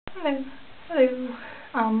Hello.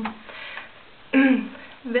 Hello.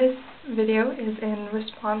 This video is in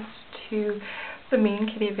response to the Mean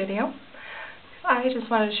Kitty video. I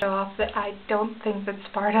just wanted to show off that I don't think that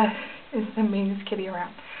Sparta is the meanest kitty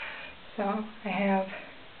around. So I have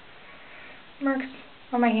marks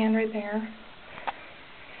on my hand right there,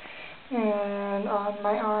 and on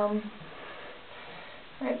my arm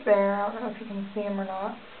right there. I don't know if you can see them or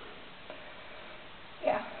not.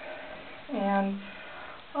 Yeah. And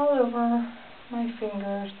all over my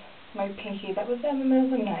fingers, my pinky, that was in the middle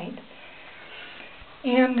of the night.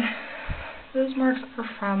 And those marks are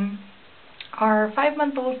from our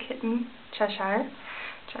 5-month-old kitten, Cheshire,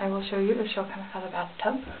 which I will show you if she'll come out of the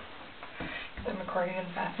bathtub. I'm recording in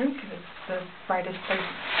the bathroom because it's the brightest place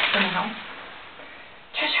in the house.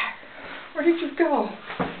 Cheshire, where did you go?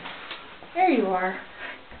 There you are.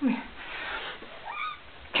 Come here.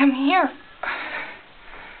 Come here.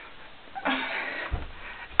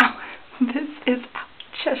 This is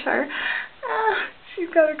Cheshire. She's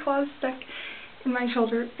got her claws stuck in my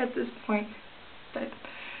shoulder at this point, but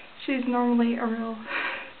she's normally a real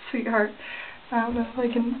sweetheart. I don't know if I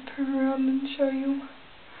can turn around and show you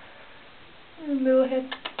her little head.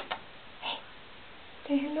 Hey,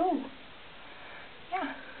 say hello.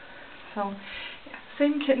 Yeah. So, yeah,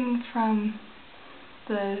 same kitten from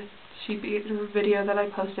the sheep eater video that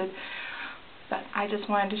I posted, but I just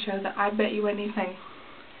wanted to show that I bet you anything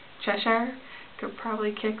Cheshire could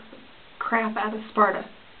probably kick the crap out of Sparta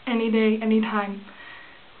any day, any time.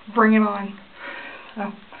 Bring it on.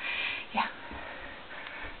 So, yeah.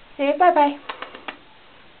 Say bye-bye.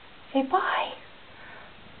 Say bye.